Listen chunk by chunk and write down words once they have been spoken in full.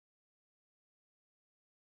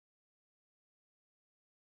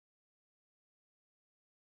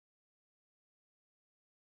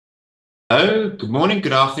Hello, good morning,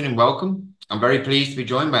 good afternoon, welcome. I'm very pleased to be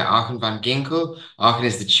joined by Arjan van Ginkel. Arjan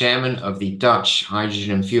is the chairman of the Dutch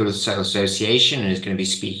Hydrogen and Fuel Cell Association and is going to be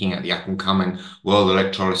speaking at the up-and-coming World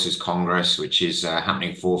Electrolysis Congress, which is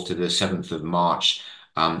happening 4th to the 7th of March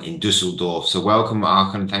in Düsseldorf. So welcome,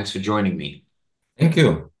 Arjan. Thanks for joining me. Thank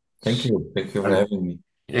you. Thank you. Thank you for Um, having me.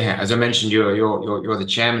 yeah, as I mentioned, you're the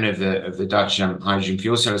chairman of the Dutch Hydrogen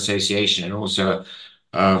Fuel Cell Association, and also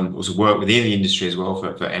work within the industry as well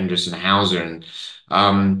for Endres and Hauser. And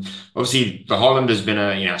obviously, the Holland has been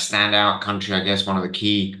a standout country, I guess, one of the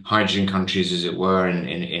key hydrogen countries, as it were,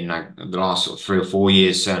 in like the last sort of 3 or 4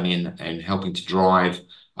 years, certainly in helping to drive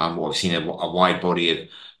what we've seen a wide body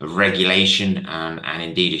of regulation and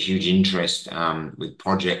indeed a huge interest with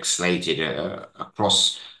projects slated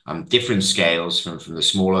across different scales from the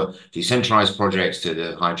smaller decentralized projects to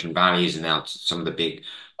the hydrogen valleys and now to some of the big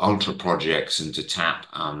ultra projects and to tap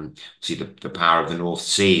see the power of the North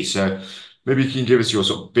Sea. So maybe you can give us your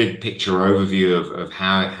sort of big picture overview of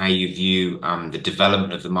how you view the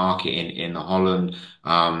development of the market in the Holland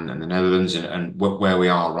and the Netherlands and where we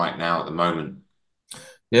are right now at the moment.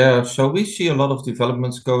 Yeah, so we see a lot of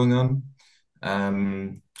developments going on.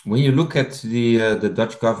 When you look at the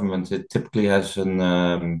Dutch government, it typically has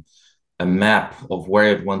a map of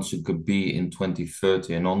where it wants to could be in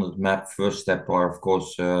 2030. And on the map, first step are, of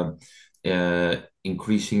course,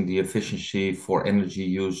 increasing the efficiency for energy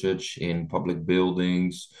usage in public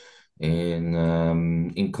buildings,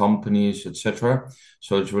 in companies, etc.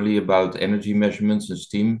 So it's really about energy measurements and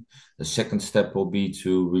steam. The second step will be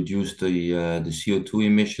to reduce the CO2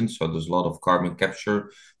 emissions. So there's a lot of carbon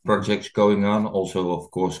capture projects going on. Also,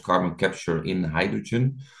 of course, carbon capture in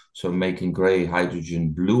hydrogen. So making gray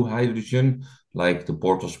hydrogen, blue hydrogen, like the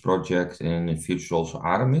Portos project and in future also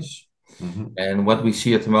Artemis. Mhm. And what we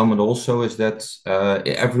see at the moment also is that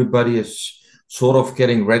everybody is sort of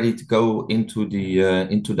getting ready to go into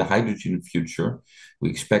the hydrogen future. We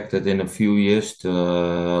expect that in a few years,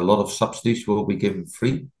 a lot of subsidies will be given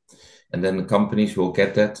free, and then the companies will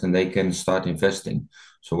get that and they can start investing.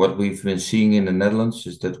 So what we've been seeing in the Netherlands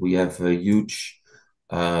is that we have a huge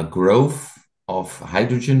growth of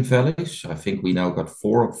hydrogen valleys. I think we now got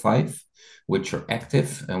 4 or 5 which are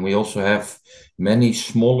active, and we also have many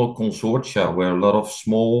smaller consortia where a lot of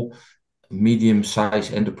small,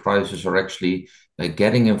 medium-sized enterprises are actually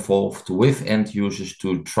getting involved with end users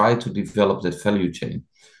to try to develop that value chain.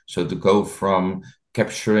 So to go from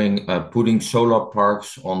capturing, putting solar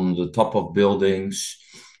parks on the top of buildings,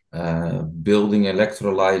 building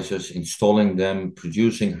electrolyzers, installing them,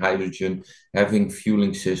 producing hydrogen, having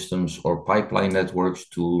fueling systems or pipeline networks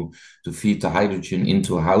to feed the hydrogen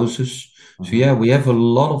into houses. So Mhm. yeah, we have a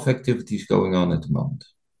lot of activities going on at the moment.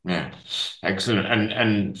 Yeah, excellent.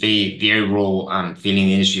 And the overall feeling in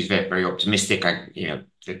the industry is very optimistic.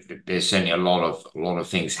 There's certainly a lot of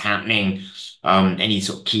things happening. Any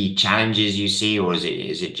sort of key challenges you see, or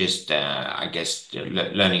is it just I guess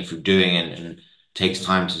learning through doing and takes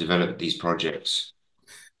time to develop these projects?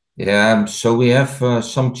 Yeah, so we have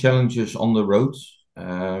some challenges on the road.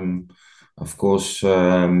 Um, of course,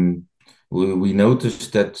 we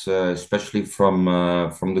noticed that especially from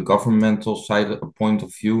the governmental side point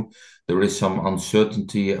of view, there is some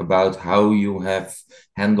uncertainty about how you have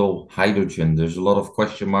handle hydrogen. There's a lot of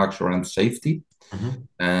question marks around safety.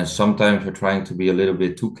 Mhm. Sometimes we're trying to be a little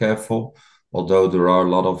bit too careful, although there are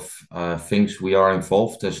a lot of things we are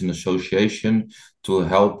involved as an association to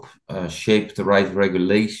help shape the right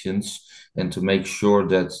regulations and to make sure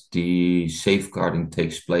that the safeguarding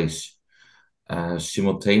takes place.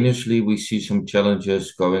 Simultaneously, we see some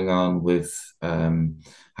challenges going on with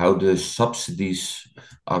how the subsidies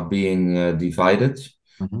are being divided.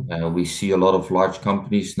 Mhm. We see a lot of large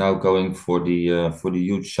companies now going for the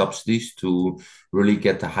huge subsidies to really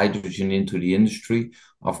get the hydrogen into the industry.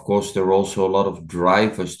 Of course, there are also a lot of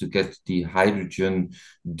drivers to get the hydrogen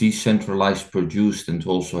decentralized produced and to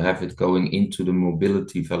also have it going into the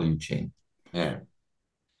mobility value chain. Yeah.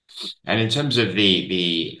 And in terms of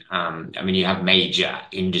I mean, you have major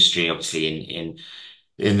industry obviously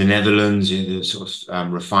in the Netherlands, in the sort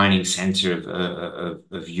of refining center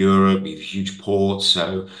of Europe, you have huge ports.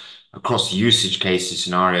 So across the usage cases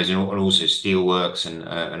scenarios and also steelworks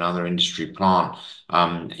and other industry plant,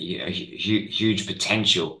 huge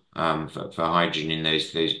potential for hydrogen in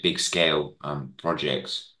those big scale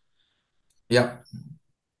projects. Yeah,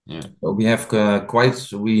 Yeah. we have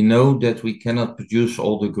we know that we cannot produce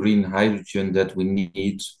all the green hydrogen that we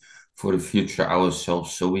need for the future ourselves.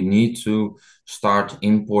 So we need to start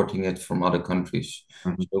importing it from other countries.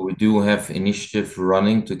 Mhm. So we do have initiatives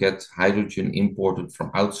running to get hydrogen imported from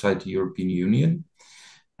outside the European Union.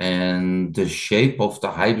 and the shape of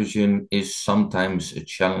the hydrogen is sometimes a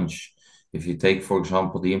challenge. If you take, for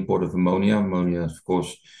example, the import of ammonia, ammonia, of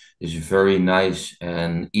course, is a very nice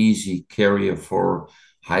and easy carrier for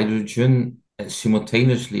hydrogen. And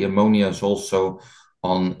simultaneously, ammonia is also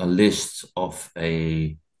on a list of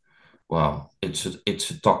a, well, it's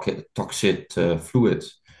a toxic fluid.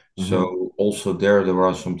 Hmm. So also there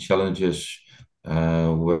are some challenges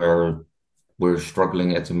where we're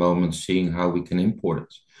struggling at the moment, seeing how we can import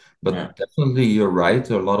it. Yeah. But definitely, you're right.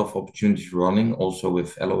 There are a lot of opportunities running also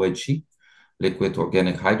with LOHC, liquid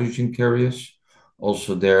organic hydrogen carriers.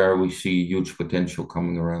 Also, there we see huge potential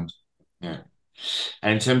coming around. Yeah.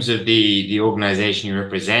 And in terms of the organization you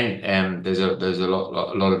represent, there's a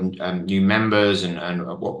lot of new members, and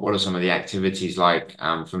what are some of the activities like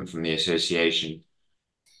from the association?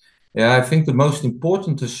 Yeah, I think the most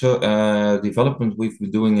important development we've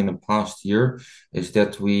been doing in the past year is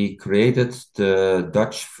that we created the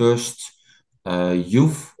Dutch first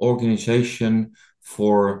youth organization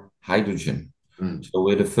for hydrogen. Mm. So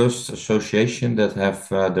we're the first association that have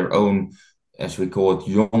their own, as we call it,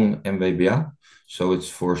 young MBBA. So it's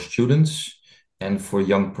for students and for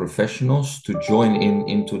young professionals to join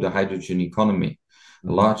into the hydrogen economy. A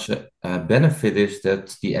Mhm. large benefit is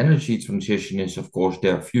that the energy transition is, of course,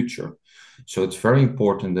 their future. So it's very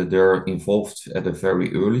important that they're involved at a very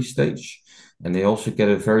early stage. And they also get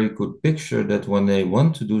a very good picture that when they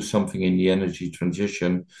want to do something in the energy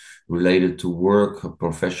transition related to work, a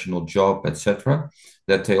professional job, etc.,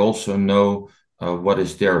 that they also know what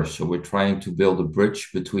is there. So we're trying to build a bridge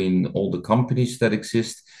between all the companies that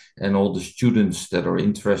exist and all the students that are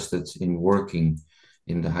interested in working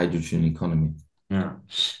in the hydrogen economy. Yeah,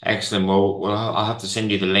 excellent. Well, I'll have to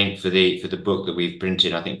send you the link for the book that we've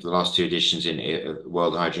printed. I think for the last two editions in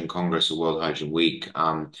World Hydrogen Congress or World Hydrogen Week,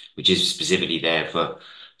 which is specifically there for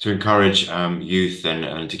to encourage youth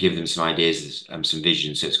and to give them some ideas, some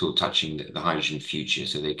visions. So it's called Touching the Hydrogen Future.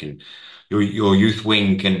 So they can your youth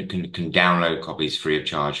wing can download copies free of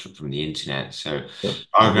charge from the internet. So Yeah, that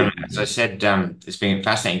Arjan, would be as I great. said, it's been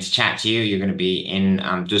fascinating to chat to you. You're going to be in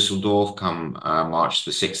Dusseldorf come March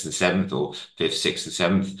the 6th and 7th, or 5th, 6th and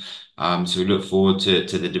 7th. So we look forward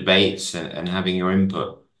to the debates and having your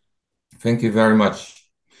input. Thank you very much.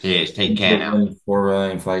 Cheers. Take Thank you care now. again for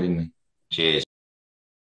inviting me. Cheers.